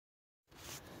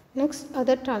Next,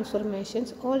 other transformations.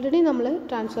 Already നമ്മൾ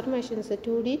transformations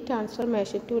 2D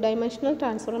transformation 2-dimensional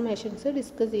transformations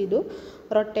discuss ചെയ്തു,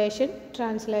 rotation,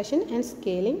 translation and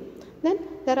scaling. Then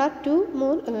there are two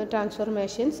more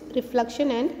transformations, reflection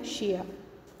and shear.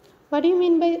 What do you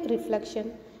mean by reflection?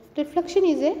 Reflection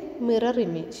is a mirror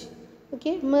image.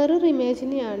 Okay, mirror image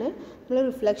നെയാണ് നമ്മൾ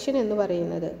reflection എന്ന്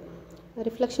പറയുന്നത്.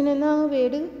 Reflection എന്ന ആ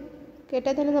word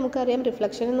കേട്ടാൽ തന്നെ നമുക്കറിയാം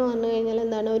റിഫ്ലക്ഷൻ എന്ന് പറഞ്ഞു കഴിഞ്ഞാൽ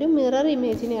എന്താണ്, ഒരു മിറർ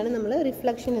ഇമേജിനെയാണ് നമ്മൾ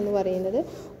റിഫ്ലക്ഷൻ എന്ന് പറയുന്നത്.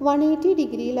 180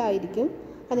 ഡിഗ്രിയിലായിരിക്കും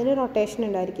അതിന് റൊട്ടേഷൻ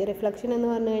ഉണ്ടായിരിക്കും. റിഫ്ലക്ഷൻ എന്ന്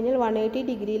പറഞ്ഞു കഴിഞ്ഞാൽ 180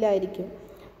 ഡിഗ്രിയിലായിരിക്കും.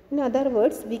 In other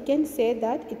words we can say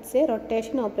that it's A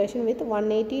rotation operation with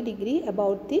 180 degree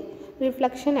about the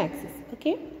reflection axis.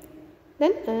 Okay,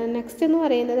 then next എന്ന്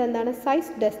പറയുന്നത് എന്താണ്,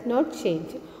 സൈസ് ഡസ് നോട്ട്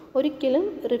ചേഞ്ച്. ഒരിക്കലും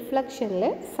റിഫ്ലക്ഷനിൽ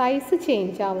സൈസ്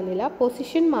ചേഞ്ച് ആവുന്നില്ല,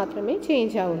 പൊസിഷൻ മാത്രമേ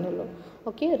ചേഞ്ച് ആവുന്നുള്ളൂ.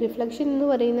 ഓക്കെ, റിഫ്ലക്ഷൻ എന്ന്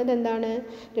പറയുന്നത് എന്താണ്,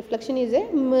 reflection is A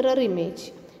mirror image.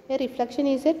 A reflection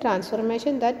is A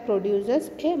transformation that produces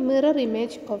A mirror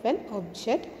image of N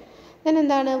object. Then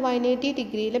എന്താണ്, 180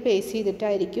 ഡിഗ്രിയിൽ ബേസ്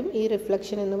ചെയ്തിട്ടായിരിക്കും ഈ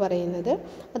റിഫ്ലക്ഷൻ എന്ന് പറയുന്നത്.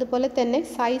 അതുപോലെ തന്നെ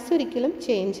സൈസ് ഒരിക്കലും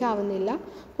ചേഞ്ച് ആവുന്നില്ല,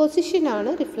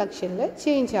 പൊസിഷനാണ് റിഫ്ലക്ഷനിൽ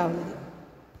ചേഞ്ച് ആവുന്നത്.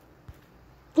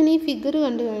 ഇനി ഈ ഫിഗർ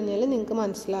കണ്ടു കഴിഞ്ഞാൽ നിങ്ങൾക്ക്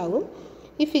മനസ്സിലാവും.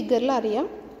 ഈ ഫിഗറിൽ അറിയാം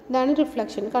ഇതാണ്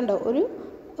റിഫ്ലക്ഷൻ. കണ്ടോ, ഒരു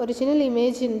ഒറിജിനൽ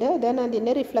ഇമേജ് ഉണ്ട്, ദെൻ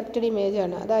അതിൻ്റെ റിഫ്ലക്റ്റഡ് ഇമേജ്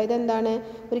ആണ്. അതായത് എന്താണ്,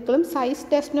 ഒരിക്കലും size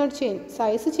does not change,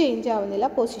 size change ആവുന്നില്ല,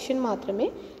 പൊസിഷൻ മാത്രമേ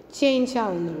change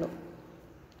ആവുന്നുള്ളൂ.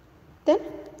 Then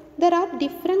there are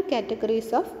different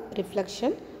categories of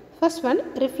reflection. First one,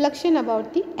 reflection about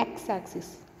the X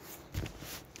axis.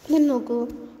 Then നോക്കൂ,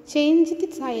 change the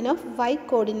sign of Y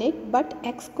coordinate but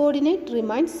X coordinate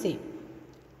remains same.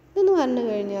 ഇതെന്ന് പറഞ്ഞു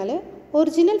കഴിഞ്ഞാൽ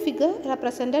original figure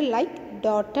represented like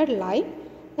dotted line,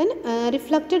 then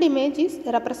reflected image is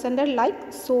represented like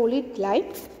solid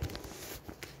line.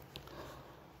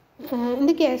 In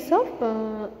the case of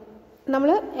നമ്മൾ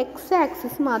X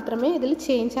axis മാത്രമേ ഇതിൽ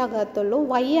change ആകാത്തുള്ളൂ,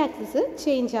 Y axis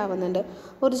change ആവുന്നുണ്ട്.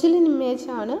 Original image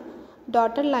ആണ്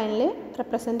dotted ലൈനിൽ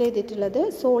represent ചെയ്തിട്ടുള്ളത്,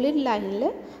 സോളിഡ് ലൈനിൽ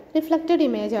റിഫ്ലക്റ്റഡ്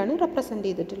ഇമേജ് ആണ് represent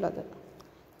ചെയ്തിട്ടുള്ളത്.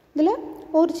 ഇതിൽ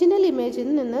ഒറിജിനൽ ഇമേജിൽ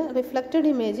നിന്ന് reflected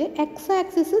image X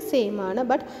axis same ആണ്,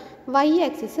 ബട്ട് വൈ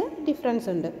ആക്സിസ് ഡിഫറൻസ്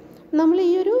ഉണ്ട്. നമ്മൾ ഈ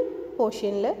ഒരു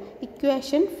പോർഷനിൽ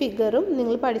ഇക്വേഷൻ ഫിഗറും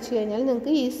നിങ്ങൾ പഠിച്ചു കഴിഞ്ഞാൽ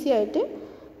നിങ്ങൾക്ക് ഈസി ആയിട്ട്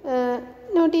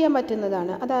നോട്ട് ചെയ്യാൻ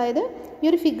പറ്റുന്നതാണ്. അതായത് ഈ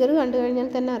ഒരു ഫിഗർ കണ്ടു കഴിഞ്ഞാൽ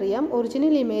തന്നെ അറിയാം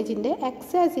ഒറിജിനൽ ഇമേജിൻ്റെ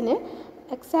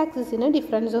എക്സ് ആക്സിസിന്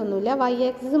ഡിഫറൻസ് ഒന്നുമില്ല, വൈ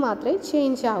ആക്സിസ് മാത്രമേ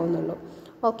ചേഞ്ച് ആവുന്നുള്ളൂ.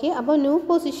 ഓക്കെ, അപ്പോൾ ന്യൂ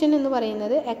പൊസിഷൻ എന്ന്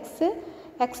പറയുന്നത്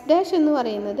എക്സ് ഡാഷ് എന്ന്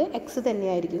പറയുന്നത് എക്സ്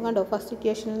തന്നെയായിരിക്കും. കണ്ടോ, ഫസ്റ്റ്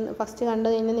ഇക്വേഷൻ ഫസ്റ്റ് കണ്ടു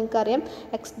കഴിഞ്ഞാൽ നിങ്ങൾക്കറിയാം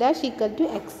X dash equal to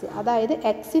X, അതായത്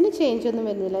എക്സിന് ചേഞ്ച് ഒന്നും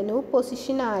വരുന്നില്ല. ന്യൂ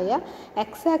പൊസിഷനായ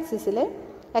എക്സ് ആക്സിസിൽ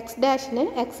എക്സ് ഡാഷിന്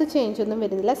എക്സ് ചേഞ്ച് ഒന്നും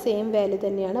വരുന്നില്ല, സെയിം വാല്യൂ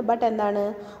തന്നെയാണ്. ബട്ട് എന്താണ്,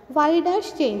 വൈ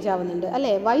ഡാഷ് ചേഞ്ച് ആവുന്നുണ്ട്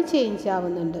അല്ലേ, വൈ ചേഞ്ച്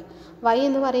ആവുന്നുണ്ട്. വൈ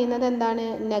എന്ന് പറയുന്നത് എന്താണ്,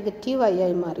 നെഗറ്റീവ് വൈ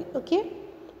ആയി മാറി. ഓക്കെ,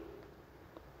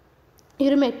 ഈ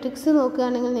ഒരു മെട്രിക്സ്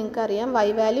നോക്കുകയാണെങ്കിൽ നിങ്ങൾക്കറിയാം വൈ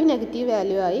വാല്യൂ നെഗറ്റീവ്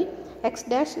വാല്യൂ ആയി, X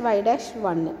dash Y dash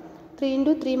 1,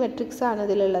 3x3 matrix ആണ്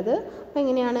ഇതിലുള്ളത്. അപ്പോൾ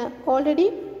എങ്ങനെയാണ്, ഓൾറെഡി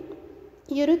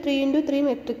ഈ ഒരു 3x3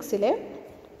 മെട്രിക്സിൽ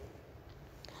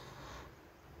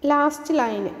last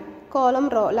line column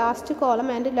raw, last column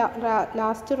and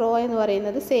last raw എന്ന്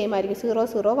പറയുന്നത് സെയിം ആയിരിക്കും, 0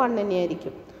 0 1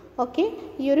 തന്നെയായിരിക്കും. ഓക്കെ,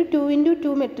 ഈ ഒരു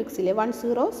 2x2 മെട്രിക്സിൽ 1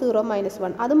 0 0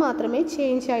 -1 അത് മാത്രമേ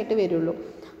ചേഞ്ച് ആയിട്ട് വരുള്ളൂ.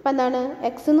 അപ്പോൾ എന്താണ്,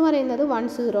 എക്സ് എന്ന് പറയുന്നത് 1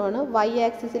 0 ആണ്, വൈ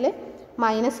ആക്സിസിൽ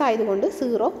മൈനസ് ആയതുകൊണ്ട്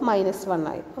 0 -1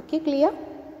 ആയി. Okay, clear?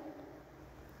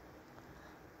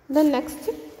 Then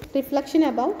next, reflection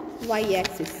about Y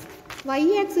axis. Y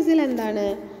ആക്സിസിൽ എന്താണ്,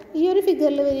 ഈ ഒരു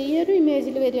ഫിഗറിൽ ഈ ഒരു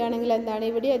ഇമേജിൽ വരികയാണെങ്കിൽ എന്താണ്,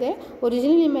 ഇവിടെ അതെ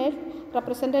original image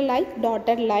represented like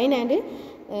dotted line and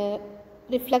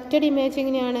reflected image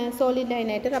എങ്ങനെയാണ്, സോളിഡ്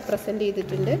ലൈനായിട്ട് റെപ്രസെൻറ്റ്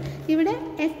ചെയ്തിട്ടുണ്ട്. ഇവിടെ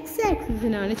എക്സ്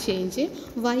ആക്സിസിനാണ് ചേഞ്ച്,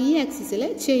 വൈ ആക്സിസിൽ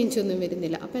ചേഞ്ച് ഒന്നും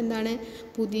വരുന്നില്ല. അപ്പോൾ എന്താണ്,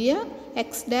 പുതിയ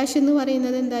എക്സ് ഡാഷ് എന്ന്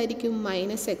പറയുന്നത് എന്തായിരിക്കും,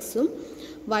 -എക്സും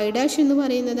വൈ ഡാഷ് എന്ന്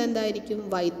പറയുന്നത് എന്തായിരിക്കും,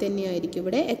 വൈ തന്നെയായിരിക്കും.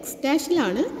 ഇവിടെ എക്സ്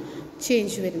ഡാഷിലാണ്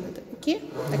ചേഞ്ച് വരുന്നത്. ഓക്കെ,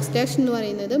 എക്സ് ഡാഷ് എന്ന്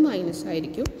പറയുന്നത് മൈനസ്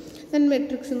ആയിരിക്കും. ദെൻ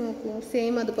മെട്രിക്സ് നോക്കൂ,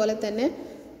 സെയിം അതുപോലെ തന്നെ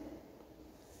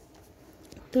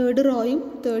തേർഡ് റോയും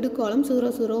തേർഡ് കോളം 0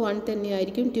 0 1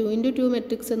 തന്നെയായിരിക്കും. 2x2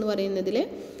 മെട്രിക്സ് എന്ന് പറയുന്നതിൽ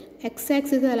X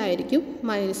ആക്സിസിലായിരിക്കും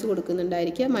minus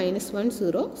കൊടുക്കുന്നുണ്ടായിരിക്കുക, -1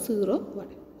 0 0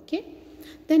 1. Okay,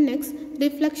 then next,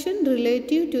 reflection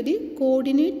relative to the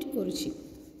coordinate origin.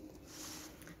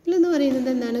 ഇതിലെന്ന് പറയുന്നത്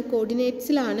എന്താണ്,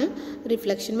 കോർഡിനേറ്റ്സിലാണ്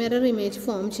റിഫ്ലക്ഷൻ മിറർ ഇമേജ്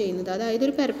ഫോം ചെയ്യുന്നത്. അതായത്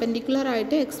ഒരു പെർപെൻഡിക്കുലർ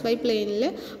ആയിട്ട് XY പ്ലെയിനിൽ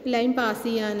ലൈൻ പാസ്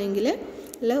ചെയ്യുകയാണെങ്കിൽ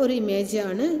ഉള്ള ഒരു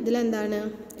ഇമേജാണ്. ഇതിലെന്താണ്,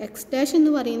 എക്സ് ഡാഷ്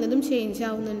എന്ന് പറയുന്നതും ചേഞ്ച്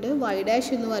ആവുന്നുണ്ട്, വൈ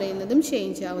ഡാഷ് എന്ന് പറയുന്നതും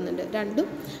ചേഞ്ച് ആവുന്നുണ്ട്, രണ്ടും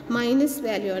മൈനസ്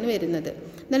വാല്യൂ ആണ് വരുന്നത്.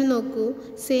 എന്നാൽ നോക്കൂ,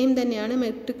 സെയിം തന്നെയാണ്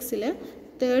മെട്രിക്സിൽ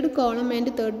third column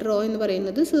and third row എന്ന്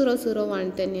പറയുന്നത് 0 0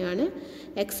 1 തന്നെയാണ്.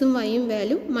 എക്സും വൈയും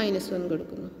വാല്യൂ -1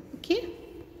 കൊടുക്കുന്നു. Okay.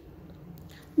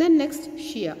 Then next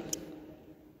shear.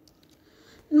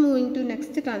 Moving to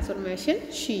next transformation,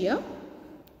 shear.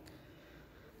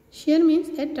 Shear means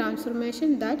a transformation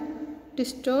that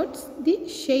distorts the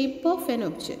shape of an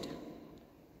object.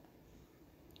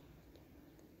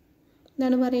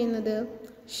 എന്താണ് പറയുന്നത്?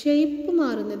 ഷേപ്പ്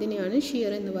മാറുന്നതിനെയാണ്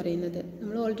ഷിയർ എന്ന് പറയുന്നത്.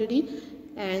 നമ്മൾ ഓൾറെഡി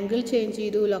ആംഗിൾ ചേഞ്ച്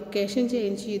ചെയ്തു, ലൊക്കേഷൻ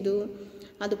ചേഞ്ച് ചെയ്തു,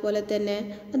 അതുപോലെ തന്നെ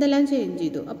അതെല്ലാം ചേഞ്ച്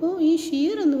ചെയ്തു. അപ്പോൾ ഈ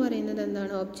ഷിയർ എന്ന് പറയുന്നത്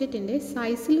എന്താണ്? ഒബ്ജക്റ്റിൻ്റെ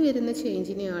സൈസിൽ വരുന്ന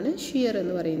ചേഞ്ചിനെയാണ് ഷിയർ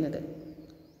എന്ന് പറയുന്നത്.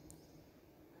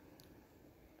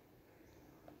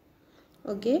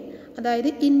 ഓക്കെ. അതായത്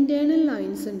ഇൻറ്റേർണൽ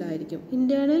ലൈൻസ് ഉണ്ടായിരിക്കും.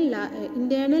 Internal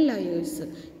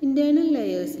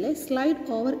ലെയേഴ്സിലെ slide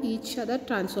over each other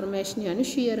ട്രാൻസ്ഫോർമേഷനെയാണ്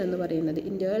shear എന്ന് പറയുന്നത്.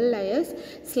 Internal layers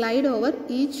slide over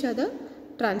each other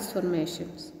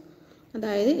transformations.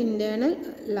 അതായത് ഇൻറ്റേർണൽ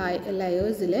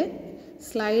ലെയേഴ്സിലെ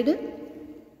സ്ലൈഡ്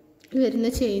വരുന്ന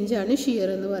ചേഞ്ചാണ് ഷിയർ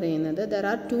എന്ന് പറയുന്നത്. There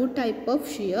are 2 types of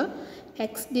shear,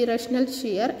 X directional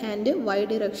shear and Y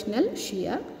directional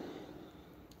shear.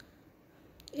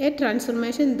 A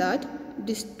transformation that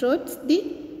distorts the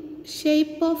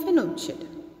shape of an object.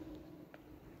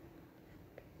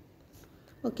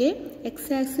 Okay.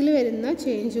 X axle വരുന്ന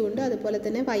ചേഞ്ചും ഉണ്ട്, അതുപോലെ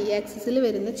തന്നെ Y ആക്സിസിൽ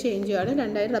വരുന്ന ചേഞ്ചുമാണ്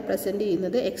രണ്ടായി റെപ്രസെൻറ്റ്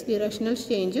ചെയ്യുന്നത്. X directional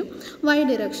ചേഞ്ചും Y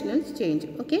directional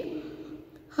ചേഞ്ചും. Okay.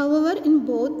 However, in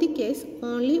both the case,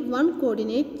 only one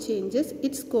coordinate changes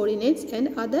its coordinates and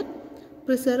other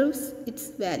preserves its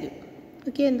value.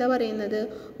 Okay. എന്താ പറയുന്നത്?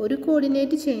 ഒരു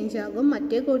കോർഡിനേറ്റ് ചേഞ്ച് ആകും,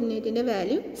 മറ്റേ കോർഡിനേറ്റിൻ്റെ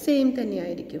വാല്യൂ സെയിം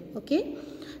തന്നെയായിരിക്കും. Okay.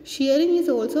 Shearing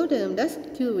is also termed as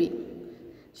സ്ക്യൂവിങ്.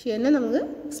 ഷിയറിനെ നമുക്ക്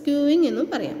സ്ക്യൂവിങ് എന്നും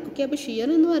പറയാം. Okay. അപ്പോൾ ഷിയർ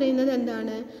എന്ന് പറയുന്നത്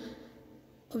എന്താണ്?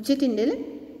 ഒബ്ജക്റ്റിൻ്റെ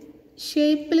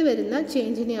ഷേപ്പിൽ വരുന്ന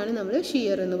ചേഞ്ചിനെയാണ് നമ്മൾ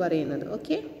ഷിയർ എന്ന് പറയുന്നത്.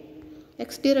 ഓക്കെ.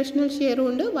 എക്സ് ഡിറക്ഷണൽ ഷിയറും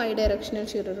ഉണ്ട്, വൈ ഡയറക്ഷണൽ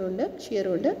ഷിയറും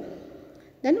ഉണ്ട്.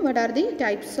 Then what are the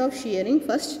types of shearing?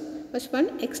 First one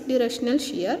X directional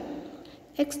shear.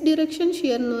 X direction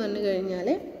shear എന്ന് പറഞ്ഞു കഴിഞ്ഞാൽ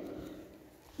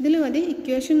ഇതിൽ മതി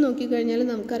ഇക്വേഷൻ നോക്കിക്കഴിഞ്ഞാൽ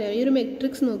നമുക്കറിയാം, ഈ ഒരു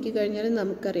മെട്രിക്സ് നോക്കിക്കഴിഞ്ഞാൽ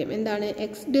നമുക്കറിയാം എന്താണ്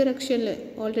X ഡിറക്ഷനിൽ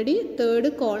already third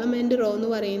column and raw എന്ന്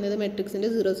പറയുന്നത് മെട്രിക്സിൻ്റെ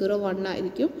 0, 0, 1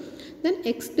 ആയിരിക്കും. ദെൻ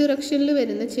എക്സ് ഡിറക്ഷനിൽ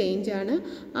വരുന്ന ചേഞ്ചാണ്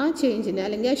ആ ചേഞ്ചിനെ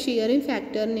അല്ലെങ്കിൽ ആ ഷിയറിംഗ്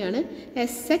ഫാക്ടറിനെയാണ്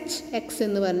SHX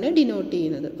എന്ന് പറഞ്ഞ് ഡിനോട്ട്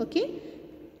ചെയ്യുന്നത്. Okay.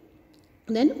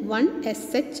 Then 1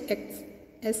 SHX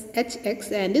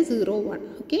and 0, 1.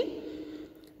 Okay.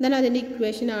 Then അതിൻ്റെ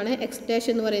ഇക്വേഷനാണ് എക്സ് ഡാഷ്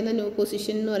എന്ന് പറയുന്ന ന്യൂ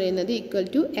പൊസിഷൻ എന്ന് പറയുന്നത് equal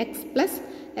to X plus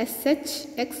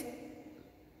SHX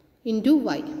into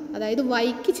Y. അതായത്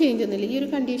വൈക്ക് ചേഞ്ച് ഒന്നുമില്ല. ഈ ഒരു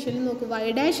കണ്ടീഷനിൽ നോക്കൂ, വൈ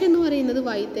ഡാഷ് എന്ന് പറയുന്നത്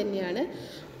വൈ തന്നെയാണ്,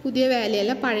 പുതിയ വാല്യൂ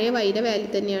അല്ല, പഴയ വൈയുടെ വാല്യൂ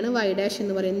തന്നെയാണ് വൈ ഡാഷ്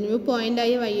എന്ന് പറയുന്നത്. ന്യൂ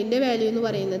പോയിൻ്റായ വൈൻ്റെ വാല്യൂ എന്ന്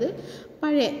പറയുന്നത്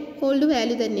പഴയ ഓൾഡ്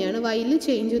വാല്യൂ തന്നെയാണ്. വൈയിൽ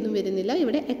ചേഞ്ച് ഒന്നും വരുന്നില്ല.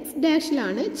 ഇവിടെ എക്സ്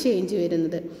ഡാഷിലാണ് ചേഞ്ച്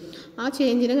വരുന്നത്. ആ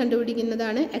ചേഞ്ചിനെ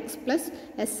കണ്ടുപിടിക്കുന്നതാണ് X plus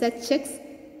SHX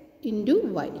into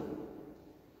Y.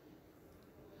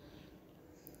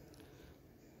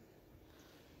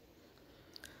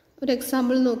 ഒരു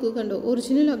എക്സാമ്പിൾ നോക്കൂ, കണ്ടോ,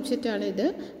 ഒറിജിനൽ ഒബ്ജക്റ്റാണ് ഇത്.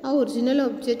 ആ ഒറിജിനൽ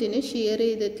ഒബ്ജക്റ്റിന് ഷിയർ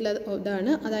ചെയ്തിട്ടുള്ള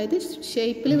ഇതാണ്, അതായത്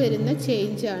ഷേപ്പിൽ വരുന്ന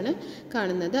ചേഞ്ചാണ്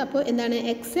കാണുന്നത്. അപ്പോൾ എന്താണ്?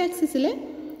 എക്സ് ആക്സിസിൽ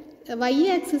വൈ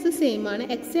ആക്സിസ് സെയിം ആണ്,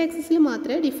 എക്സ് ആക്സിസിൽ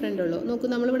മാത്രമേ ഡിഫറെൻ്റ് ഉള്ളൂ. നോക്കൂ,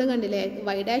 നമ്മളിവിടെ കണ്ടില്ലേ,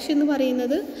 വൈ ഡാഷ് എന്ന്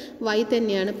പറയുന്നത് വൈ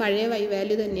തന്നെയാണ്, പഴയ വൈ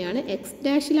വാല്യൂ തന്നെയാണ്. എക്സ്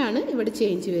ഡാഷിലാണ് ഇവിടെ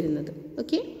ചേഞ്ച് വരുന്നത്.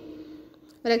 ഓക്കെ.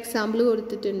 ഒരു എക്സാമ്പിൾ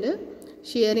കൊടുത്തിട്ടുണ്ട്.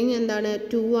 ഷിയറിംഗ് എന്താണ്?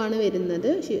 2 ആണ് വരുന്നത്.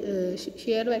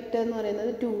 ഷിയർ വെക്റ്റർ എന്ന് പറയുന്നത്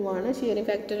 2 ആണ്. ഷിയറിംഗ്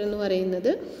ഫാക്ടർ എന്ന് പറയുന്നത്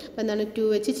അപ്പോൾ എന്താണ്? 2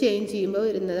 വെച്ച് ചേഞ്ച് ചെയ്യുമ്പോൾ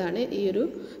വരുന്നതാണ് ഈ ഒരു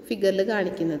ഫിഗറിൽ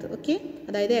കാണിക്കുന്നത്. ഓക്കെ.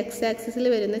 അതായത് എക്സ് ആക്സിസിൽ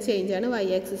വരുന്ന ചേഞ്ചാണ്, വൈ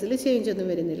ആക്സിസിൽ ചേഞ്ച് ഒന്നും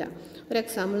വരുന്നില്ല. ഒരു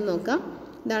എക്സാമ്പിൾ നോക്കാം.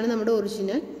 ഇതാണ് നമ്മുടെ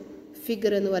ഒറിജിനൽ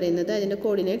ഫിഗർ എന്ന് പറയുന്നത്. അതിൻ്റെ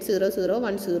കോർഡിനേറ്റ് 0, 0,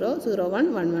 1, 0, 0, 1,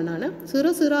 1, 1 ആണ്. 0,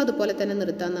 0 അതുപോലെ തന്നെ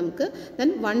നിർത്താം നമുക്ക്. ദെൻ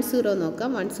 1, 0 നോക്കാം.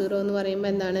 1, 0 എന്ന് പറയുമ്പോൾ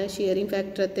എന്താണ്? ഷിയറിംഗ്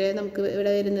ഫാക്ടർ എത്ര നമുക്ക്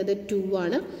ഇവിടെ വരുന്നത്? 2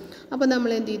 ആണ്. അപ്പോൾ നമ്മൾ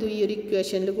എന്ത് ചെയ്തു? ഈ ഒരു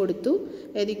ഇക്വേഷനിൽ കൊടുത്തു.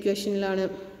 ഏത് ഇക്വേഷനിലാണ്?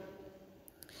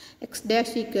 X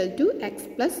dash equal to X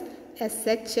plus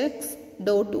SHX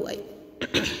dot Y.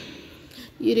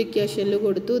 ഈ ഒരു ഇക്വേഷനിൽ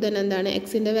കൊടുത്തു. ദെൻ എന്താണ്?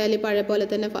 എക്സിൻ്റെ വാല്യൂ പഴയ പോലെ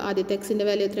തന്നെ ആദ്യത്തെ എക്സിൻ്റെ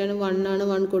വാല്യൂ എത്രയാണ്? 1 ആണ്.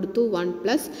 1 കൊടുത്തു. 1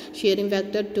 plus shearing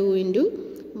factor 2 into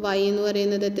Y എന്ന്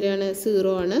പറയുന്നത് എത്രയാണ്?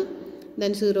 0 ആണ്.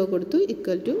 ദെൻ 0 കൊടുത്തു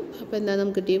ഈക്വൽ ടു, അപ്പോൾ എന്താ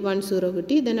നമുക്ക് കിട്ടി? 1, 0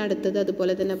 കിട്ടി. ദെൻ അടുത്തത്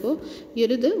അതുപോലെ തന്നെ, അപ്പോൾ ഈ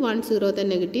ഒരു ഇത് 1, 0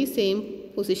 തന്നെ കിട്ടി, സെയിം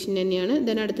പൊസിഷൻ തന്നെയാണ്.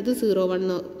 ദെൻ അടുത്തത് 0,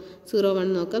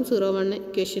 1 നോക്കാം. 0, 1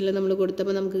 ഇക്വേഷനിൽ നമ്മൾ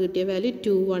കൊടുത്തപ്പോൾ നമുക്ക് കിട്ടിയ വാല്യൂ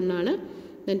 2, 1 ആണ്.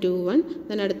 ദെൻ 2, 1.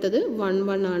 ദെൻ അടുത്തത് 1,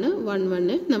 1 ആണ്. 1,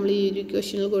 1 നമ്മൾ ഈ ഒരു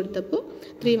ഇക്വേഷനിൽ കൊടുത്തപ്പോൾ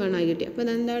 3, 1 ആയി കിട്ടി. അപ്പോൾ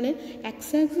അതെന്താണ്?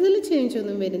 എക്സ് ആക്സിസിൽ ചേഞ്ച്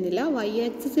ഒന്നും വരുന്നില്ല, വൈ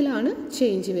ആക്സിസിലാണ്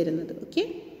ചേഞ്ച് വരുന്നത്. ഓക്കെ.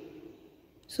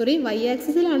 സോറി, വൈ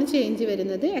ആക്സിസിലാണ് ചേഞ്ച്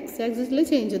വരുന്നത്, എക്സ് ആക്സിസിൽ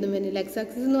ചേഞ്ച് ഒന്നും വരുന്നില്ല. എക്സ്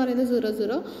ആക്സിസ് എന്ന് പറയുന്നത് 0,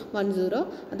 0, 1, 0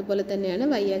 അതുപോലെ തന്നെയാണ്.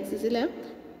 വൈ ആക്സിസിൽ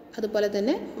അതുപോലെ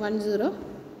തന്നെ 1, 0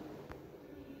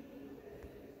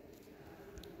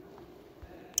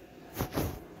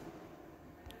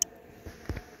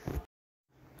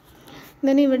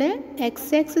 ദെൻ ഇവിടെ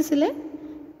എക്സ് ആക്സിസിൽ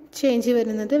ചേഞ്ച്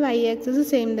വരുന്നത് വൈ ആക്സിസ്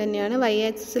സെയിം തന്നെയാണ്. വൈ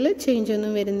ആക്സിസിൽ ചേഞ്ച്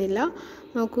ഒന്നും വരുന്നില്ല.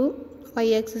 നോക്കൂ, വൈ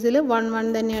ആക്സിസിൽ 1 1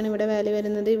 തന്നെയാണ് ഇവിടെ വാല്യൂ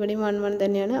വരുന്നത്, ഇവിടെയും 1 1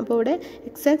 തന്നെയാണ്. അപ്പോൾ ഇവിടെ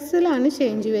എക്സ് ആക്സിസിലാണ്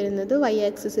ചേഞ്ച് വരുന്നത്, വൈ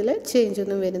ആക്സിസിൽ ചേഞ്ച്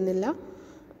ഒന്നും വരുന്നില്ല.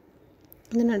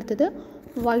 ഇതിനടുത്തത്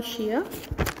Y shear.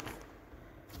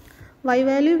 Y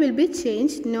value will be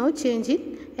changed, no change in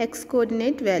x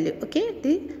coordinate value. Okay,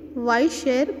 the y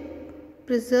shear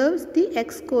preserves the x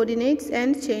coordinates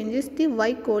and changes the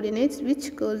y coordinates, which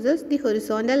causes the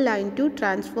horizontal line to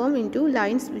transform into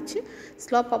lines which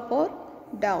slope up or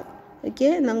down. Okay,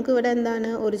 നമുക്ക് ഇവിടെ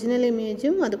എന്താണ് original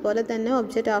ഇമേജും അതുപോലെ തന്നെ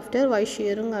object after Y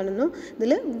ഷിയറും കാണുന്നു.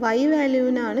 ഇതിൽ Y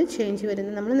വാല്യൂവിനാണ് change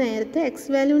വരുന്നത്. നമ്മൾ നേരത്തെ എക്സ്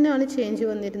വാല്യൂവിനാണ് ചേഞ്ച്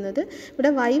വന്നിരുന്നത്,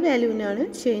 ഇവിടെ വൈ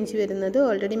വാല്യൂവിനാണ് ചേഞ്ച് വരുന്നത്.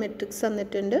 ഓൾറെഡി മെട്രിക്സ്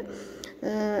തന്നിട്ടുണ്ട്.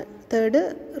 തേർഡ്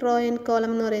റോ ആൻഡ്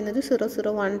കോളം എന്ന് പറയുന്നത് 0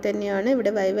 0 1 തന്നെയാണ്.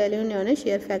 ഇവിടെ വൈ വാല്യൂവിനാണ്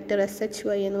ഷിയർ ഫാക്ടർ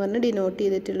SHY എന്ന് പറഞ്ഞ് ഡിനോട്ട്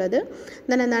ചെയ്തിട്ടുള്ളത്.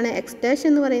 എന്നാൽ എന്താണ് എക്സ് ഡാഷ്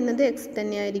എന്ന് പറയുന്നത് എക്സ്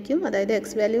തന്നെയായിരിക്കും, അതായത്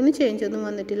എക്സ് വാല്യൂവിന് ചേഞ്ച് ഒന്നും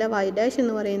വന്നിട്ടില്ല. വൈ ഡാഷ്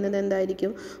എന്ന് പറയുന്നത്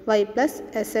എന്തായിരിക്കും, Y plus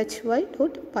SHY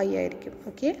dot py ആയിരിക്കും.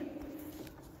 ഓക്കെ,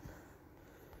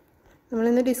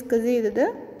 നമ്മളിന്ന് ഡിസ്കസ് ചെയ്തത്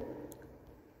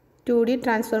 2D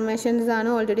ട്രാൻസ്ഫോർമേഷൻസ് ആണ്.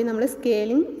 ഓൾറെഡി നമ്മൾ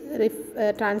സ്കെയിലിംഗ്,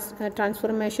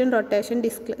 ട്രാൻസ്ഫോർമേഷൻ, റൊട്ടേഷൻ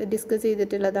ഡിസ്കസ്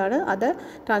ചെയ്തിട്ടുള്ളതാണ്. അതർ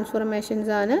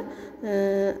ട്രാൻസ്ഫോർമേഷൻസ് ആണ്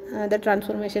other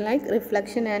transformation like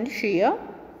reflection and shear.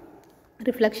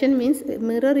 Reflection means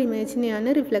mirror ഇമേജിനെയാണ്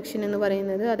reflection എന്ന്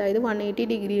പറയുന്നത്, അതായത് 180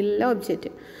 ഡിഗ്രിയിലുള്ള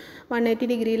ഒബ്ജക്റ്റ്. 180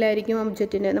 ഡിഗ്രിയിലായിരിക്കും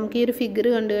ഒബ്ജക്റ്റിൻ്റെ. നമുക്ക് ഈ ഒരു ഫിഗർ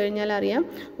കണ്ടു കഴിഞ്ഞാൽ അറിയാം,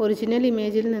 ഒറിജിനൽ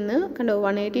ഇമേജിൽ നിന്ന് കണ്ടോ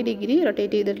 180 ഡിഗ്രി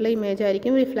റൊട്ടേറ്റ് ചെയ്തിട്ടുള്ള ഇമേജ്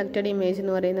ആയിരിക്കും റിഫ്ലക്റ്റഡ് ഇമേജ്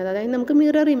എന്ന് പറയുന്നത്. അതായത് നമുക്ക്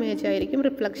മിറർ ഇമേജ് ആയിരിക്കും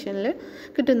റിഫ്ലക്ഷനിൽ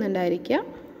കിട്ടുന്നുണ്ടായിരിക്കുക.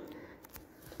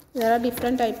 there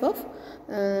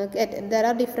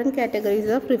are different categories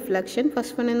of reflection.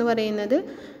 First one എന്ന് പറയുന്നത്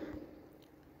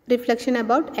റിഫ്ലക്ഷൻ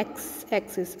അബൌട്ട് എക്സ്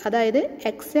ആക്സിസ്, അതായത്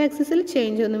എക്സ് ആക്സിസിൽ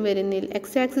ചേഞ്ച് ഒന്നും വരുന്നില്ല.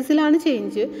 എക്സ് ആക്സിസിലാണ്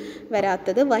ചേഞ്ച്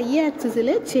വരാത്തത്, വൈ ആക്സിസിൽ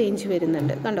ചേഞ്ച്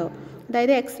വരുന്നുണ്ട്. കണ്ടോ,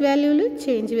 അതായത് എക്സ് വാല്യൂവിൽ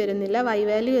ചേഞ്ച് വരുന്നില്ല, വൈ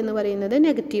വാല്യൂ എന്ന് പറയുന്നത്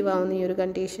നെഗറ്റീവ് ആവുന്ന ഈ ഒരു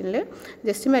കണ്ടീഷനിൽ.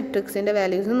 ജസ്റ്റ് മെട്രിക്സിൻ്റെ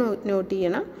വാല്യൂസ് നോട്ട്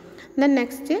ചെയ്യണം. Then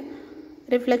next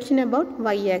reflection about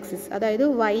Y axis, അതായത്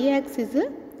വൈ ആക്സിസ്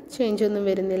ചേഞ്ച് ഒന്നും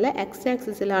വരുന്നില്ല, എക്സ്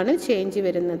ആക്സിസിലാണ് ചേഞ്ച്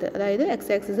വരുന്നത്. അതായത്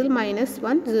എക്സ് ആക്സിസിൽ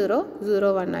 -1 0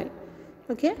 0 1 ആയി.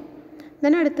 ഓക്കെ,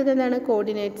 ദെൻ അടുത്തത് എന്താണ്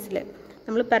കോർഡിനേറ്റ്സിൽ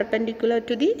നമ്മൾ perpendicular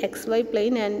to the XY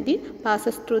plain and the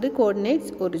passes through the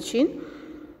coordinates origin.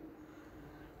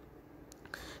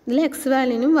 ഇതിൽ എക്സ്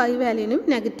വാല്യൂനും വൈ വാല്യൂനും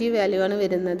നെഗറ്റീവ് വാല്യൂ ആണ്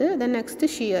വരുന്നത്. Then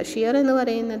next shear. ഷിയർ എന്ന്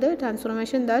പറയുന്നത്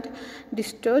transformation that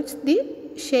ഡിസ്റ്റോർട്ട്സ് the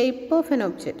shape of N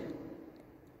object,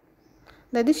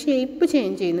 അതായത് ഷേപ്പ്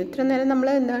ചേഞ്ച് ചെയ്യുന്നു. ഇത്ര നേരം നമ്മൾ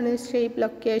എന്താണ് ഷേപ്പ്,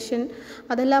 ലൊക്കേഷൻ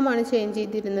അതെല്ലാമാണ് ചേഞ്ച്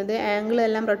ചെയ്തിരുന്നത്, ആംഗിൾ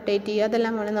എല്ലാം റൊട്ടേറ്റ് ചെയ്യുക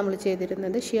അതെല്ലാമാണ് നമ്മൾ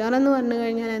ചെയ്തിരുന്നത്. ഷിയർ എന്ന് പറഞ്ഞു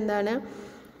കഴിഞ്ഞാൽ എന്താണ്,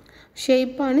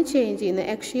 ഷേപ്പാണ് ചേഞ്ച് ചെയ്യുന്നത്.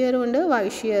 എക്സ് ഷിയറും ഉണ്ട്, വൈ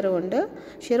ഷിയറും ഉണ്ട്.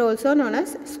 Shear also known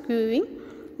as സ്ക്യൂവിങ്.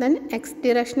 Then X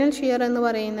directional shear എന്ന്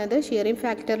പറയുന്നത് ഷിയറിംഗ്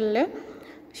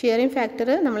ഫാക്ടർ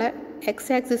നമ്മളെ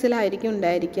എക്സ് ആക്സിസിലായിരിക്കും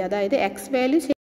ഉണ്ടായിരിക്കുക, അതായത് എക്സ് വാല്യൂ